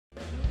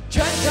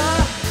treasure.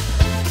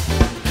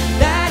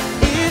 That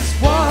is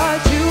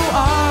what you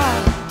are.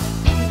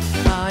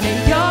 Honey,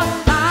 you're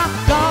my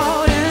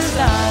golden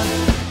star.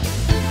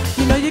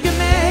 You know you can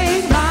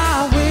make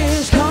my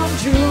wish come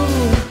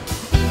true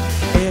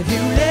if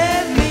you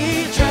let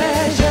me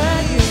treasure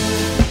you.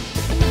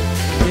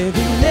 If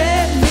you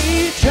let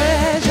me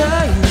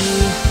treasure you.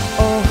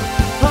 Oh,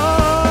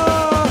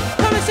 oh.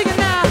 Come and sing it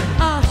now.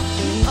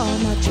 You are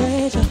my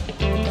treasure.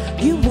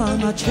 You are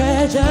my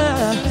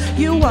treasure.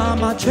 You are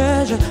my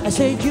treasure. I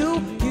say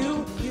you.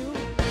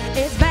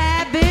 It's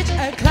bad bitch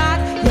o'clock.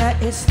 Yeah,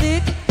 it's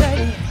thick,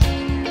 dirty.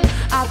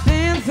 I've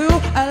been through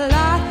a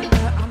lot,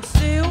 but I'm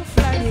still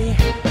flirty.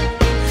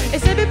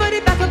 Is everybody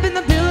back up in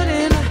the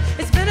building?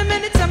 It's been a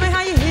minute, tell me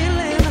how you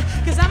healing.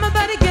 Cause I'm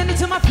about to get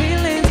into my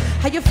feelings.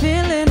 How you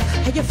feeling?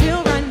 How you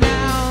feel right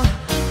now?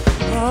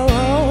 Oh,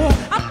 oh.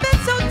 I've been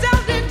so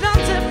down and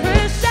under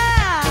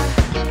pressure.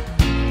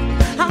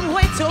 I'm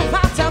way too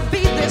hot to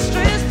be this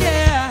stressed,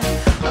 yeah.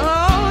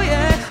 Oh,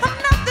 yeah. I'm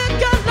not the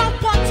girl no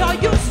one I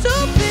used to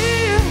be.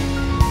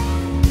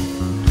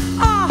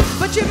 Oh,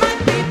 but you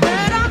might be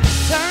better.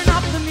 Turn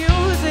up the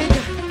music.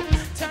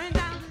 Turn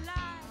down the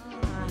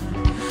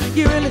lights.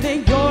 You really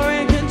think you're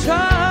in control?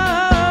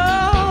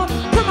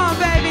 Come on,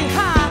 baby,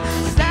 huh?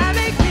 Does that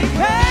make me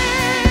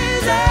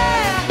crazy?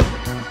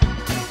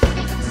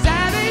 Does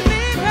that make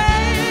me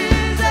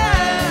crazy?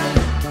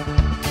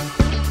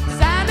 Does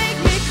that make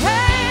me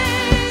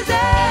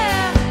crazy?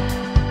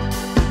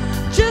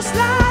 Just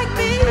like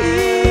me.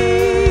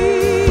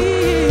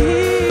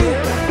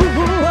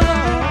 Ooh,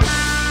 oh.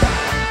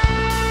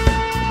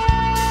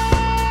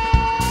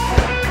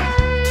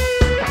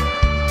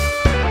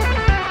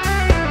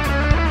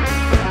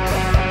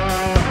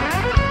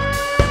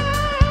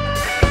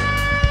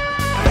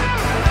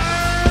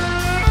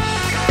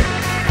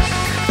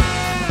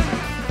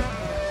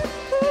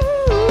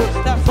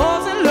 That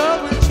falls in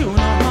love with you,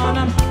 no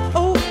honor.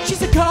 Oh,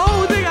 she's a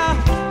cold digger,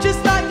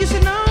 just like you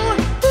should know.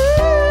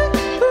 Ooh,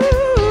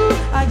 ooh,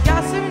 I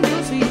got some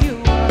news for you.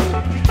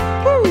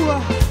 Ooh,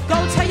 go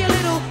tell your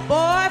little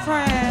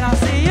boyfriend I'll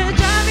see you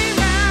driving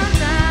round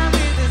town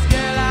with this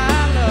girl I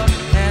love,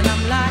 and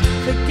I'm like,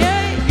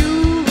 forget you.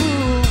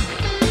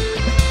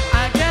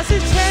 I guess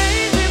it's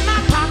change in my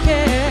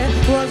pocket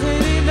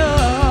wasn't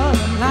enough.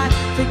 I'm like,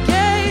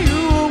 forget you.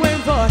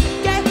 Waiting for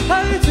get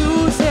her to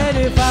said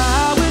if I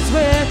was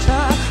with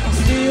her, I'll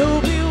still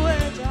be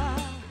with her.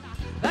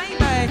 Bang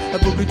bang, a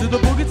boogie to the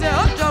boogie, say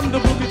up jump the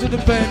boogie to the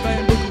bang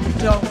bang boogie. We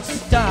don't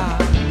stop,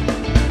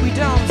 we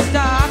don't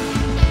stop.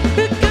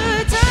 The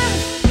good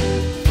times,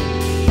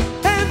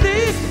 and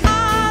these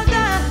are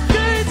the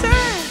good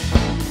times.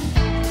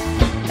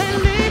 And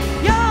leave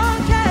your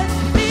cares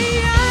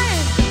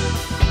behind.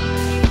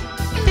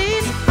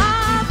 These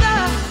are the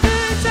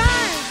good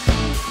times,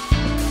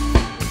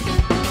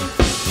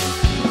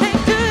 and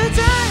good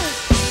times.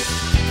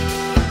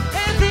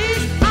 And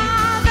these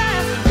are the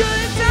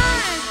good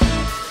times.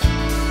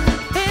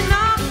 And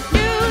all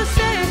you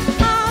say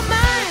are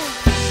mine.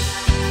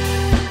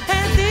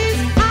 And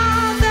these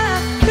are the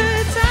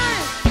good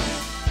times.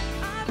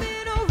 I've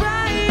been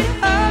alright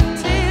up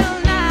till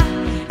now.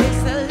 It's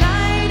the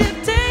light of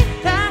day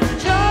that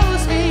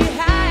shows me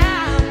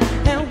how.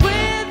 And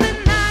when the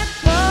night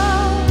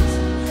falls,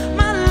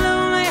 my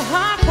lonely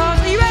heart calls.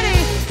 Are you ready?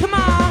 Come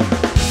on.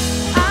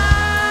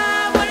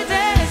 I wanna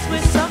dance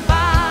with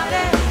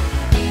somebody.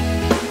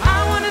 I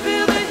wanna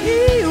feel the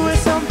heat with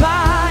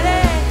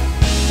somebody.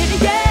 And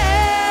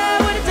yeah,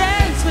 I wanna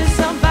dance with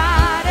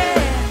somebody.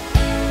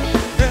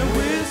 And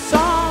with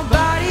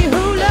somebody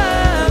who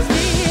loves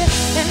me.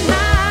 And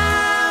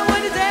I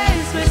wanna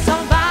dance with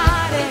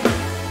somebody.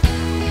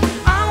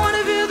 I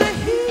wanna feel the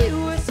heat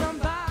with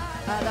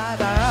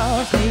somebody.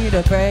 I need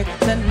a break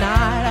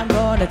tonight. I'm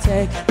gonna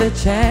take the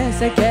chance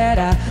to get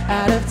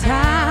out of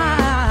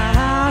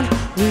town.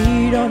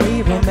 We don't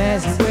need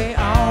romance, we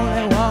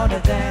only wanna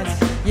dance.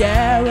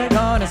 Yeah, we're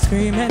gonna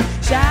scream and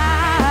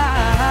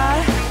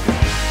shout.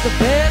 The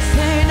best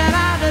thing that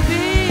I could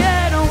be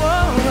in a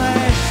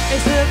woman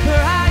is the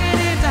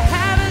prerogative to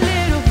have a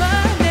little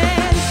fun.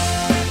 And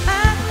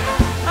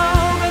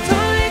oh, I'm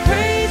totally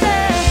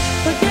crazy.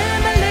 Forget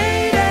my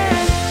lady,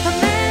 a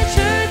man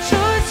shirt,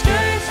 short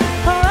skirts.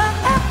 Oh, oh,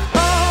 oh,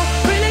 oh.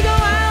 Really go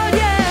out,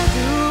 yeah,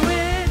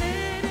 doing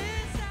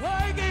it.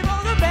 Working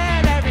on the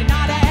bed every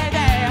night and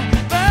day.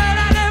 But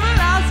I never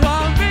lost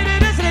one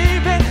minute of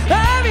sleeping.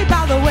 Worry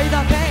about the way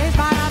the face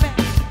might have been.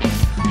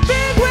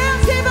 Big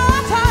wheels keep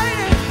on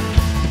turning.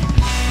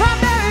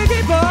 Primary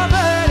keep on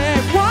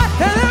burning. What?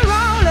 And they're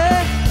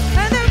rolling.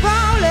 And they're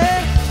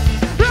rolling.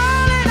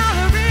 Rolling on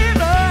the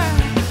river.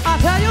 I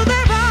tell you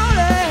they're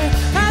rolling.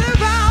 And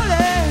they're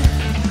rolling.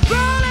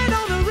 Rolling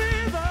on the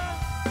river.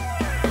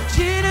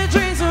 Gin and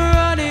drinks are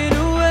running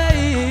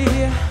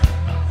away.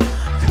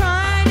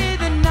 Crying in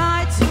the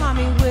night.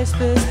 Tommy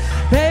whispers,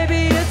 baby,